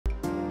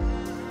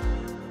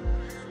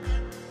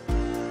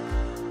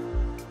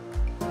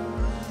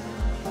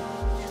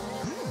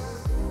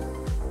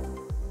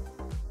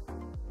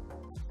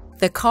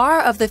The car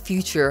of the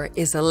future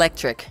is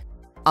electric,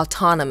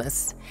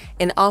 autonomous,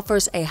 and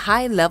offers a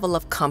high level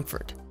of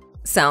comfort.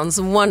 Sounds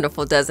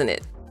wonderful, doesn't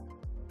it?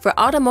 For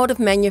automotive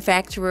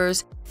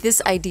manufacturers,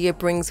 this idea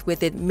brings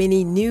with it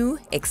many new,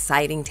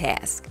 exciting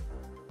tasks.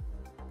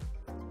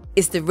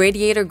 Is the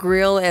radiator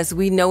grille as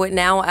we know it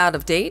now out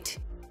of date?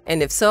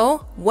 And if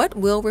so, what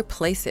will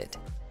replace it?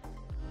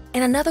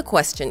 And another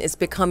question is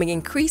becoming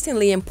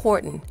increasingly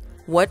important: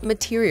 what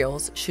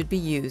materials should be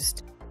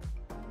used?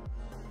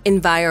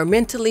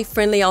 Environmentally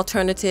friendly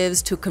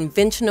alternatives to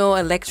conventional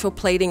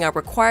electroplating are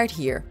required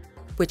here,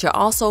 which are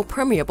also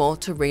permeable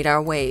to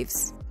radar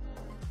waves.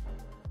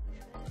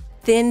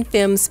 Thin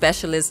film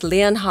specialist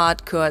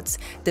Leonhard KURZ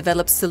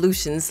develops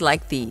solutions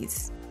like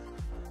these.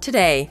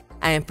 Today,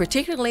 I am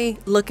particularly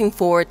looking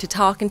forward to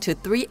talking to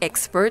 3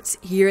 experts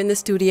here in the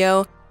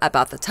studio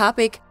about the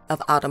topic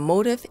of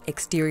automotive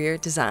exterior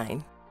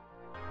design.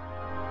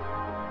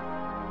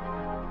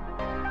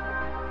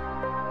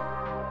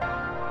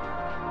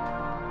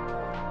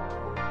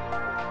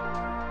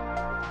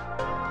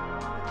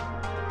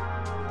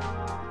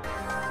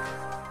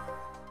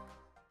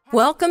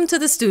 Welcome to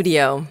the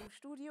studio.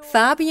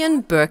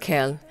 Fabian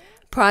Bürkel,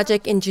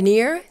 Project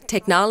Engineer,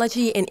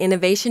 Technology and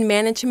Innovation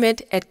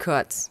Management at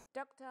KURZ.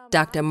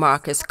 Dr.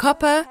 Markus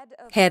Kopper,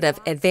 Head of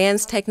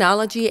Advanced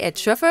Technology at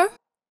Schöffer,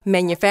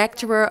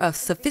 manufacturer of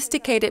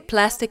sophisticated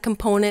plastic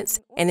components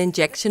and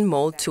injection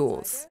mold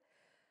tools.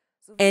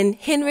 And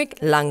Henrik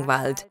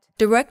Langwald,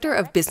 Director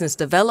of Business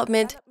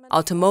Development,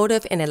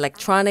 Automotive and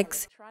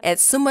Electronics at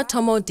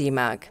Sumitomo,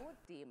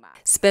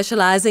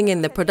 specializing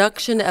in the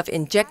production of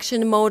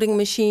injection molding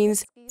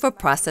machines for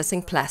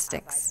processing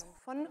plastics.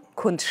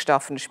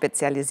 Kunststoffen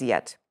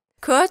spezialisiert.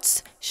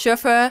 KURZ,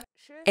 Schöffer,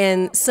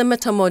 and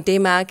Sumitomo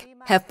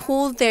have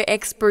pooled their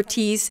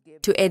expertise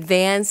to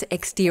advance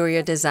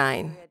exterior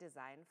design.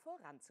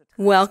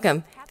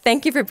 Welcome.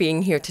 Thank you for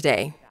being here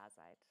today.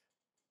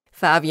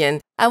 Fabian,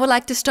 I would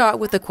like to start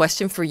with a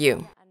question for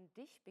you.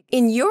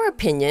 In your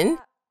opinion,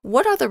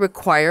 what are the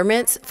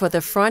requirements for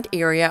the front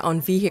area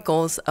on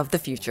vehicles of the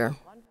future?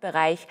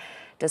 Bereich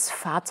des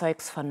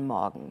Fahrzeugs von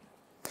morgen.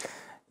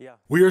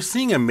 We are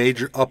seeing a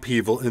major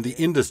upheaval in the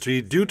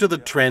industry due to the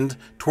trend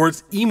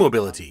towards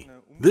e-mobility.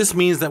 This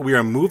means that we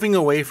are moving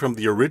away from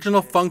the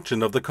original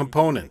function of the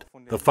component,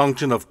 the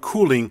function of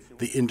cooling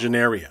the engine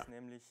area,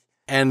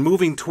 and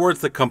moving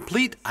towards the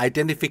complete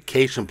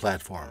identification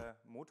platform.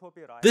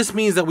 This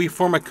means that we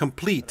form a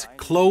complete,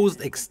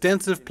 closed,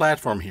 extensive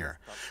platform here,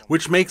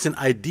 which makes an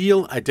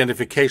ideal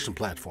identification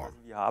platform.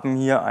 Wir haben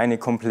hier eine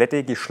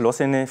komplette,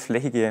 geschlossene,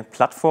 flächige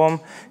Plattform,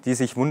 die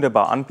sich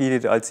wunderbar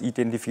anbietet als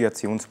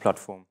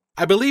Identifikationsplattform.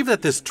 I believe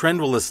that this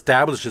trend will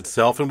establish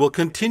itself and will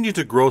continue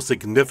to grow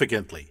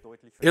significantly.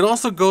 It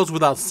also goes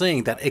without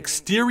saying that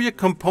exterior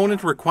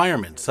component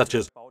requirements such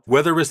as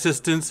weather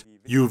resistance,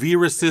 UV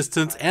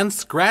resistance, and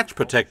scratch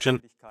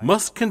protection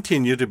must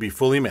continue to be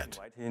fully met.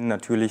 Weiterhin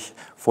natürlich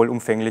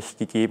vollumfänglich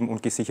gegeben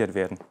und gesichert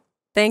werden.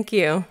 Thank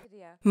you.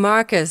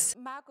 Markus,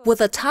 will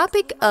the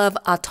topic of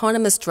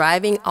autonomous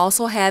driving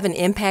also have an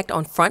impact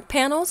on front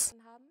panels?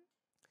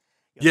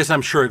 Yes,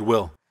 I'm sure it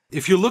will.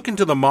 If you look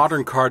into the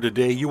modern car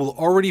today, you will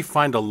already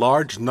find a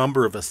large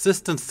number of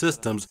assistance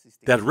systems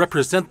that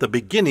represent the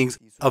beginnings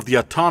of the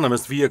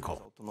autonomous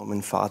vehicle.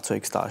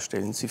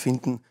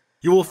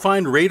 You will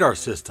find radar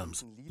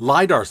systems,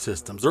 LiDAR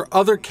systems, or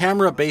other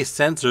camera-based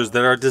sensors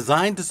that are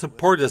designed to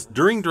support us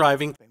during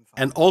driving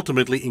and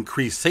ultimately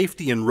increase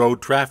safety in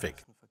road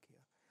traffic.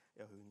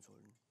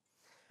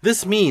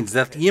 This means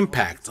that the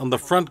impacts on the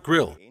front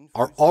grille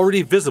are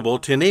already visible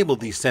to enable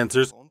these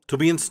sensors to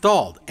be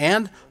installed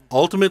and,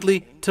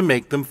 ultimately, to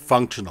make them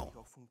functional.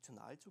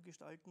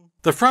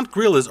 The front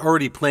grille is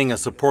already playing a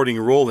supporting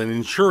role in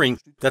ensuring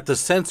that the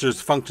sensors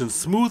function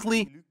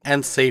smoothly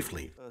and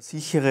safely.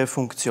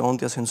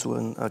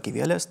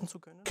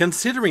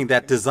 Considering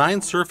that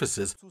design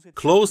surfaces,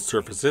 closed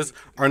surfaces,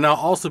 are now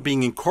also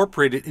being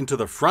incorporated into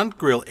the front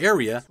grille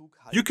area,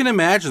 you can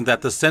imagine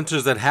that the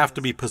sensors that have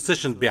to be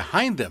positioned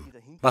behind them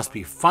must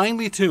be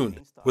finely tuned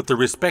with the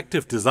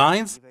respective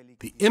designs,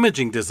 the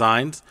imaging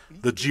designs,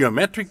 the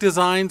geometric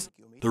designs,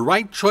 the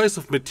right choice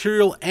of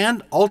material,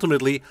 and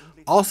ultimately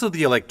also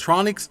the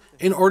electronics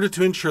in order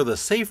to ensure the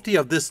safety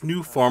of this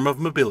new form of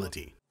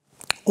mobility.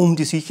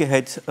 Die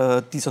Sicherheit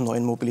dieser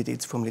neuen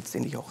Mobilitätsform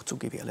letztendlich auch zu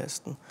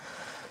gewährleisten.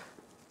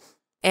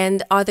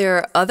 And are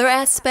there other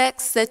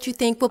aspects that you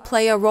think will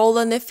play a role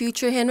in the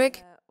future,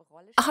 Henrik?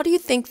 How do you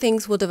think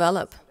things will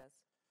develop?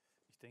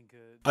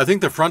 I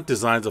think the front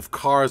designs of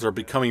cars are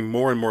becoming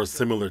more and more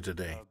similar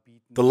today.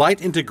 The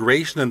light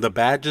integration in the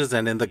badges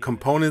and in the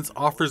components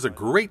offers a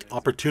great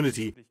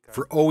opportunity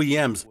for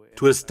OEMs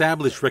to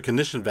establish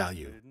recognition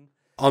value.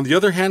 On the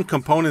other hand,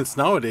 components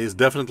nowadays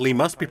definitely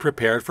must be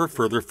prepared for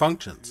further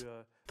functions.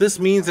 This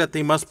means that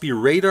they must be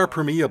radar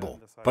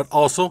permeable, but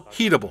also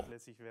heatable.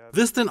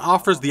 This then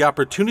offers the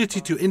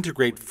opportunity to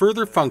integrate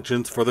further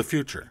functions for the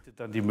future.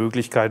 Dann die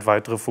Möglichkeit,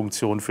 weitere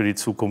Funktionen für die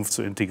Zukunft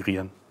zu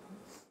integrieren.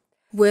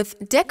 With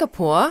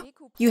Decapor,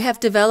 you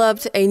have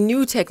developed a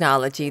new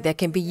technology that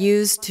can be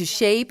used to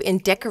shape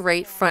and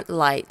decorate front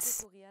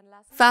lights.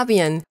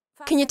 Fabian,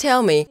 can you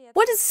tell me,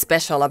 what is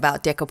special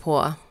about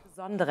Decapor?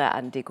 Besondere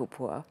an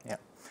Decapor.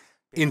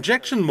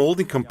 Injection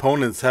molding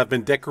components have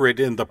been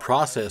decorated in the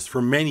process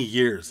for many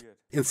years.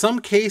 In some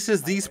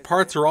cases, these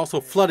parts are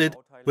also flooded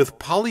with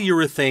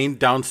polyurethane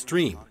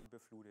downstream.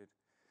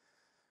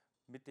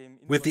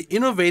 With the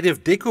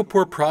innovative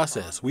Decapor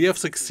process, we have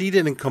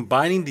succeeded in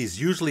combining these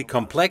usually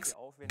complex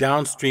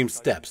downstream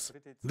steps.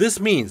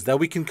 This means that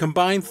we can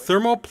combine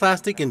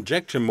thermoplastic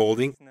injection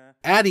molding,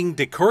 adding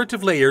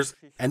decorative layers,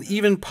 and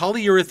even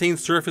polyurethane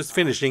surface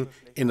finishing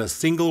in a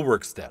single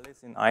work step.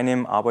 In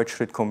einem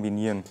Arbeitsschritt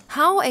kombinieren.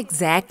 How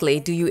exactly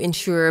do you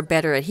ensure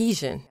better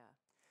adhesion?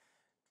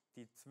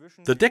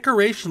 The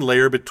decoration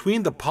layer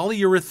between the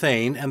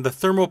polyurethane and the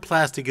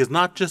thermoplastic is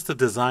not just a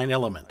design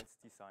element.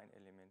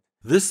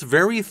 This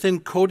very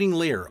thin coating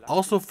layer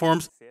also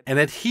forms an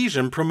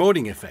adhesion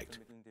promoting effect.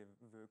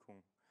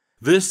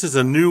 This is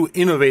a new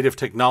innovative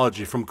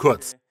technology from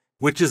KURZ,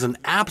 which is an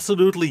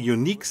absolutely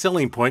unique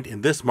selling point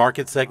in this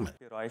market segment.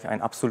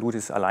 Ein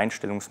absolutes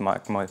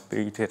Alleinstellungsmerkmal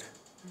bietet.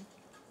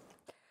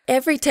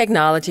 Every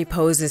technology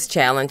poses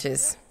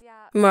challenges.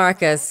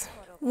 Marcus,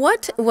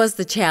 what was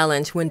the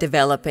challenge when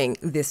developing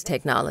this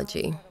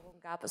technology?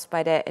 Gab es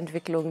bei der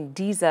Entwicklung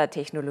dieser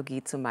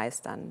Technologie zu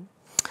meistern?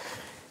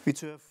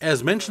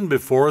 As mentioned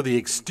before, the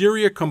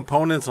exterior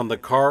components on the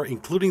car,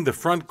 including the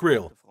front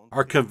grille,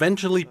 are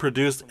conventionally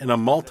produced in a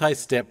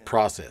multi-step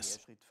process.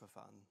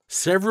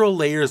 Several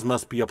layers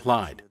must be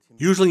applied,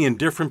 usually in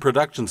different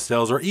production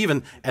cells or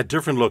even at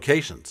different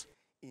locations.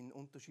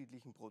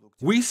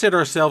 We set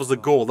ourselves the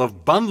goal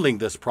of bundling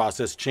this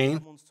process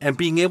chain and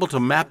being able to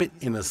map it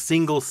in a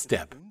single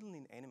step.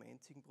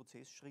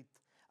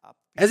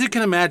 As you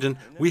can imagine,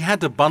 we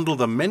had to bundle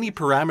the many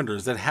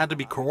parameters that had to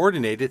be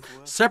coordinated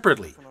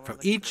separately from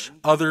each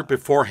other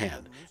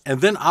beforehand, and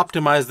then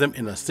optimize them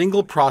in a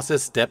single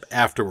process step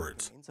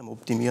afterwards.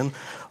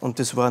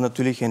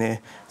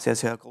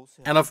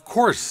 And of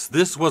course,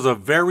 this was a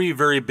very,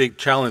 very big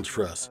challenge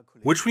for us,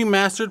 which we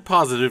mastered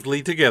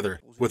positively together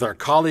with our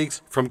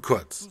colleagues from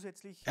KURZ.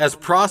 As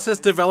process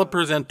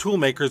developers and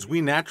toolmakers,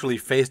 we naturally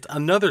faced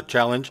another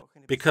challenge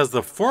because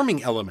the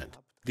forming element,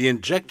 the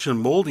injection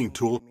molding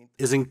tool,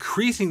 is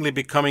increasingly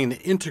becoming an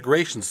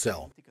integration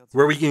cell,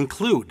 where we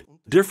include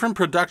different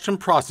production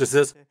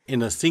processes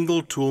in a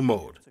single tool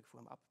mode.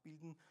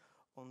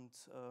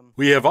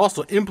 We have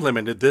also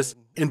implemented this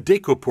in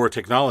Decapor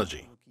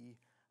technology.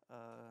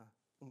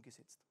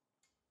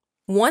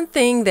 One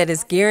thing that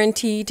is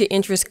guaranteed to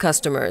interest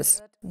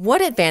customers.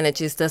 What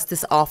advantages does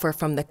this offer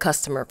from the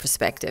customer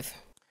perspective?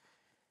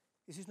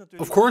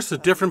 Of course, a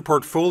different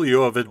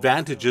portfolio of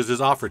advantages is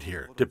offered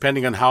here,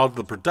 depending on how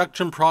the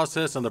production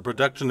process and the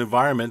production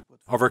environment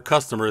of our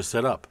customer is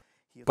set up.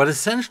 But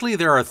essentially,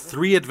 there are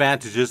three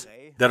advantages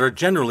that are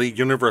generally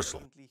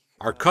universal.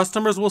 Our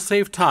customers will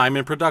save time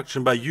in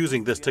production by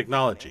using this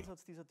technology.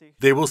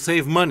 They will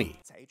save money,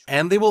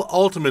 and they will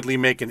ultimately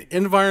make an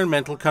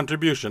environmental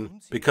contribution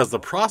because the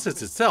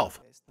process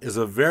itself is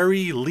a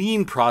very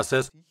lean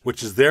process,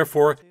 which is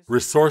therefore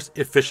resource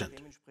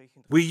efficient.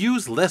 We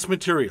use less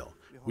material.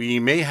 We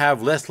may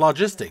have less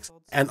logistics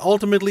and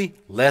ultimately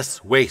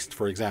less waste,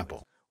 for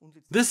example.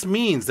 This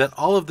means that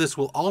all of this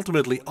will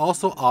ultimately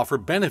also offer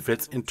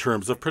benefits in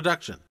terms of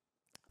production.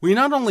 We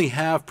not only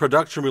have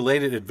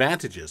production-related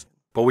advantages,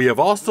 but we have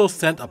also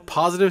sent a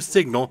positive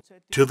signal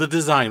to the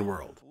design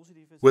world.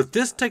 With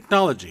this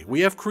technology,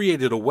 we have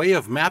created a way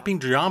of mapping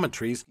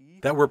geometries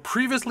that were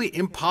previously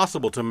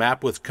impossible to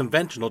map with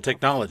conventional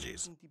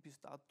technologies.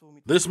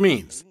 This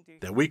means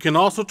that we can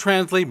also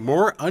translate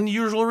more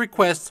unusual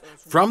requests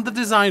from the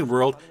design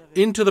world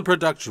into the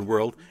production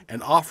world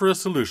and offer a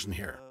solution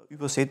here.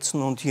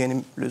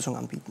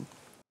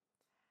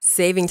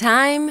 Saving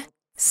time,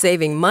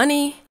 saving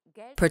money,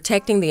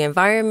 protecting the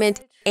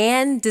environment,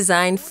 and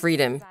design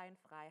freedom.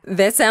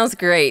 That sounds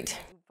great.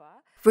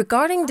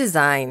 Regarding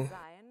design,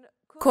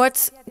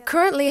 KURZ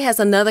currently has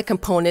another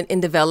component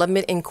in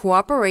development in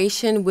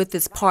cooperation with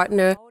its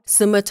partner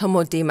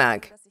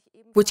Automotive,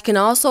 which can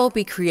also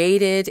be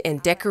created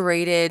and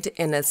decorated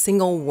in a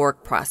single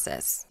work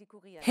process.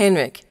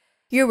 Henrik,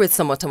 you're with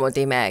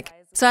Automotive,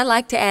 so I'd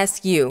like to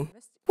ask you,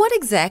 what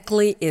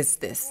exactly is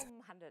this?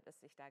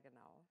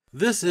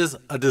 This is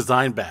a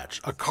design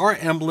badge, a car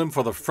emblem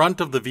for the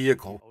front of the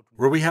vehicle,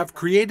 where we have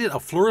created a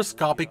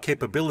fluoroscopic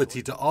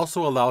capability to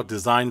also allow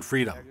design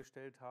freedom.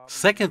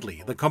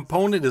 Secondly, the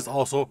component is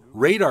also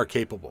radar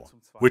capable,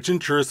 which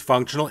ensures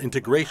functional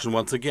integration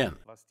once again.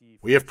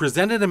 We have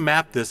presented and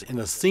mapped this in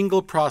a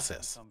single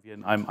process.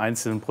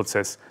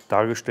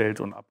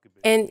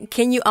 And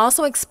can you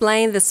also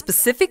explain the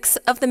specifics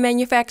of the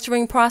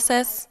manufacturing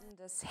process?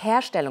 Des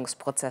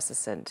Herstellungsprozesses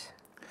sind.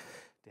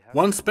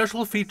 One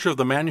special feature of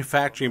the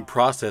manufacturing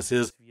process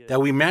is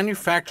that we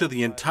manufacture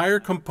the entire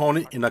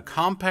component in a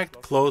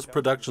compact closed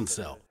production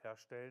cell.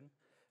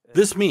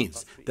 This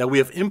means that we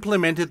have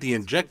implemented the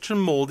injection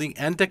molding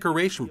and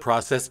decoration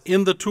process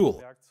in the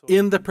tool,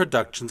 in the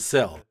production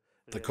cell.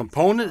 The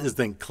component is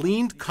then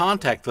cleaned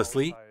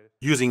contactlessly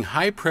using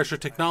high-pressure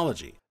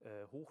technology.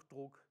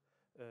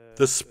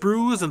 The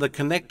sprues and the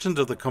connections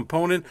of the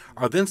component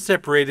are then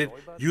separated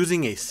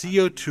using a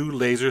CO2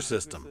 laser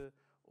system.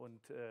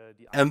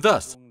 And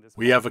thus,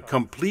 we have a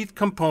complete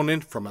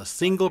component from a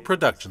single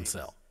production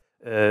cell.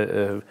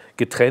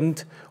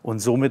 Getrennt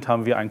und somit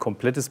haben wir ein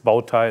komplettes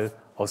Bauteil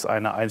aus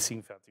einer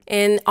einzigen Fertigung.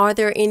 And are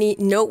there any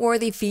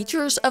noteworthy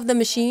features of the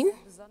machine?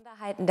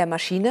 Besonderheiten der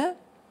Maschine?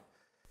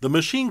 The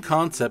machine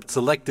concept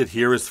selected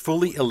here is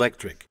fully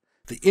electric.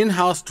 The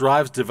in-house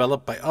drives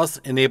developed by us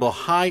enable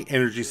high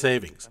energy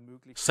savings.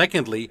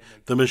 Secondly,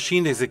 the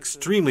machine is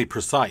extremely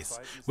precise,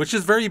 which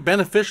is very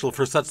beneficial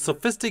for such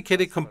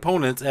sophisticated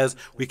components as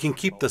we can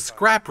keep the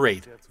scrap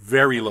rate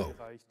very low.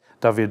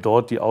 Da wir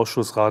dort die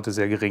Ausschussrate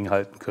sehr gering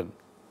halten können.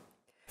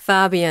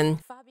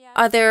 Fabian,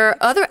 are there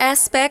other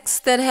aspects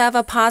that have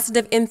a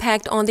positive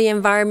impact on the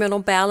environmental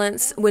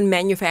balance when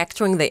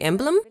manufacturing the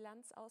Emblem?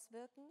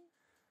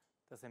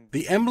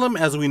 The Emblem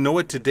as we know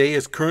it today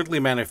is currently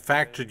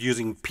manufactured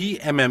using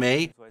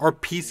PMMA or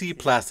PC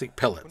plastic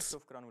pellets.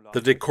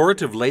 The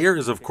decorative layer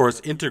is of course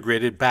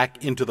integrated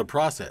back into the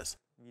process.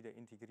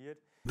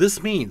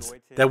 This means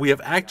that we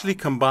have actually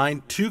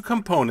combined two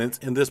components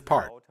in this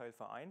part.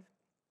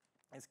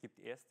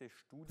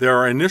 There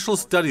are initial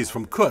studies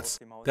from KURZ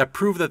that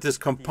prove that this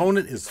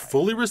component is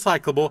fully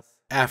recyclable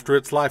after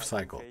its life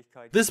cycle.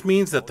 This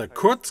means that the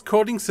KURZ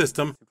coating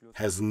system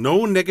has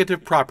no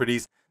negative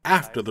properties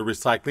after the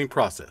recycling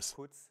process.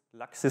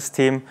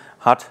 Lacksystem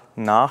hat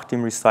nach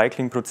dem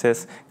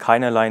Recyclingprozess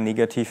keinerlei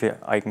negative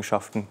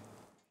Eigenschaften.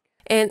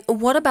 And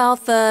what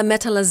about the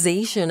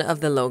metallization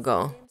of the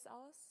logo?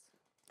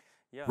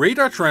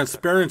 Radar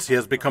transparency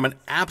has become an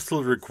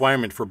absolute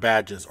requirement for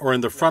badges or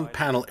in the front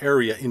panel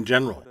area in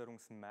general.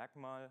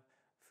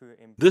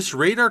 This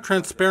radar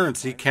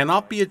transparency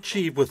cannot be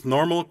achieved with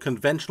normal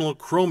conventional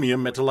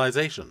chromium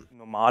metallization.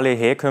 Normale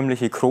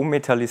herkömmliche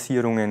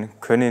Chrommetallisierungen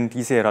können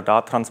diese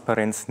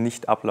Radartransparenz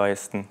nicht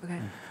ableisten.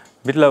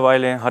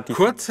 Mittlerweile hat die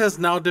KURZ has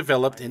now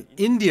developed an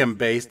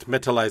indium-based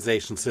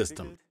metallization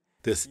system.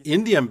 This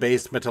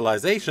indium-based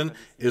metallization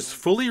is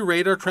fully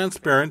radar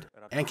transparent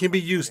and can be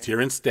used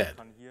here instead.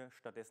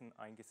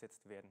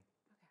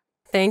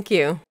 Thank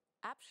you.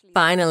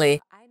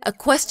 Finally, a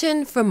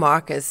question for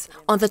Marcus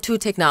on the two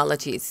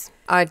technologies.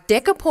 Are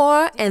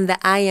Decapor and the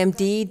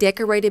IMD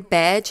decorated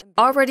badge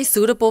already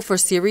suitable for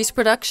series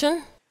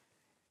production?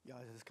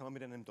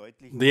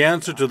 The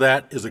answer to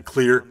that is a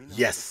clear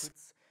yes.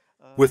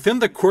 Within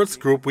the KURZ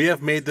Group, we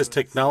have made this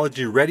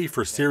technology ready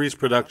for series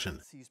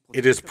production.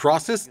 It is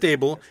process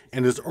stable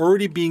and is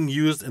already being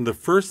used in the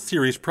first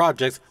series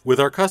projects with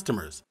our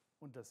customers.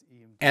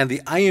 And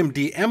the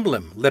IMD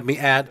Emblem, let me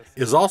add,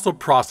 is also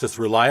process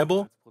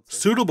reliable,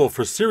 suitable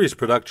for series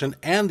production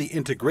and the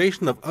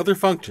integration of other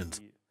functions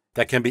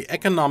that can be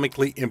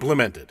economically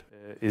implemented.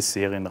 Ist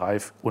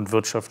serienreif und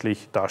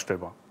wirtschaftlich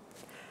darstellbar.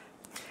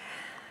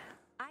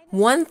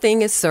 One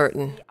thing is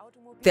certain.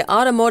 The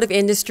automotive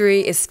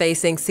industry is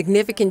facing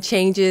significant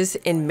changes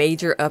and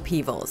major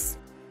upheavals.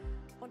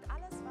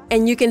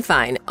 And you can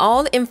find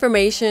all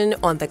information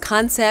on the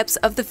concepts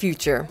of the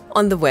future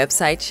on the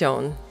website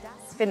shown.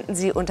 Das finden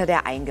Sie unter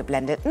der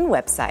eingeblendeten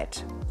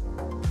Website.